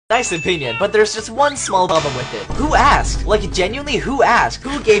Nice opinion, but there's just one small problem with it. Who asked? Like, genuinely, who asked?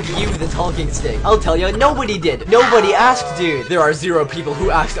 Who gave you the talking stick? I'll tell you, nobody did. Nobody asked, dude. There are 0 people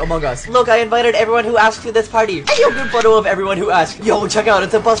who asked among us. Look, I invited everyone who asked to this party. Hey, yo, good photo of everyone who asked. Yo, check out,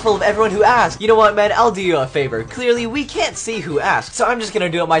 it's a bus full of everyone who asked. You know what, man? I'll do you a favor. Clearly, we can't see who asked, so I'm just gonna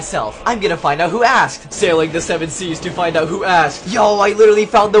do it myself. I'm gonna find out who asked. Sailing the 7 seas to find out who asked. Yo, I literally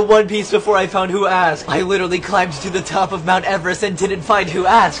found the One Piece before I found who asked. I literally climbed to the top of Mount Everest and didn't find who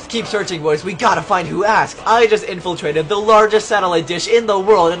asked. Keep searching, boys. We gotta find who asked. I just infiltrated the largest satellite dish in the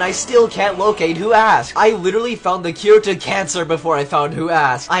world and I still can't locate who asked. I literally found the cure to cancer before I found who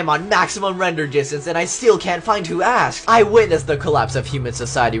asked. I'm on maximum render distance and I still can't find who asked. I witnessed the collapse of human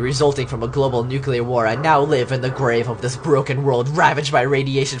society resulting from a global nuclear war and now live in the grave of this broken world ravaged by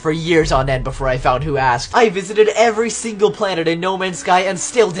radiation for years on end before I found who asked. I visited every single planet in No Man's Sky and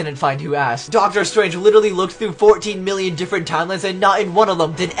still didn't find who asked. Doctor Strange literally looked through 14 million different timelines and not in one of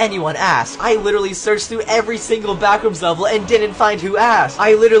them did anyone ask. I literally searched through every single backrooms level and didn't find who asked.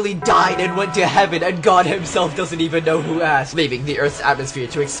 I literally died and went to heaven and God himself doesn't even know who asked, leaving the Earth's atmosphere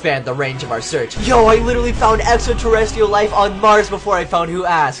to expand the range of our search. Yo, I literally found extraterrestrial life on Mars before I found who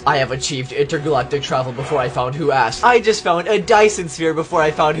asked. I have achieved intergalactic travel before I found who asked. I just found a Dyson sphere before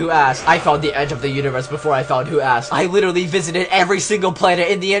I found who asked. I found the edge of the universe before I found who asked. I literally visited every single planet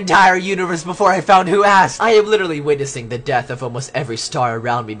in the entire universe before I found who asked. I am literally witnessing the death of almost every star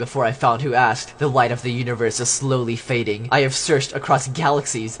around me before I found who asked. The light of the universe is slowly fading. I have searched across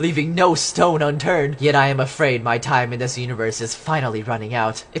galaxies, leaving no stone unturned. Yet I am afraid my time in this universe is finally running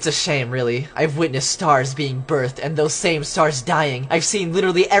out. It's a shame, really. I've witnessed stars being birthed and those same stars dying. I've seen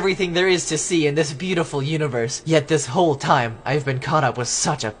literally everything there is to see in this beautiful universe. Yet this whole time, I've been caught up with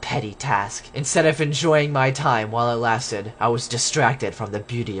such a petty task. Instead of enjoying my time while it lasted, I was distracted from the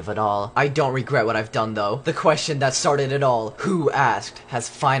beauty of it all. I don't regret what I've done though. The question that started it all, who asked, has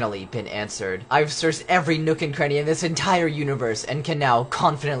finally been answered. I've searched every nook and cranny in this entire universe and can now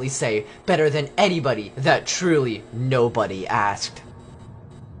confidently say, better than anybody, that truly nobody asked.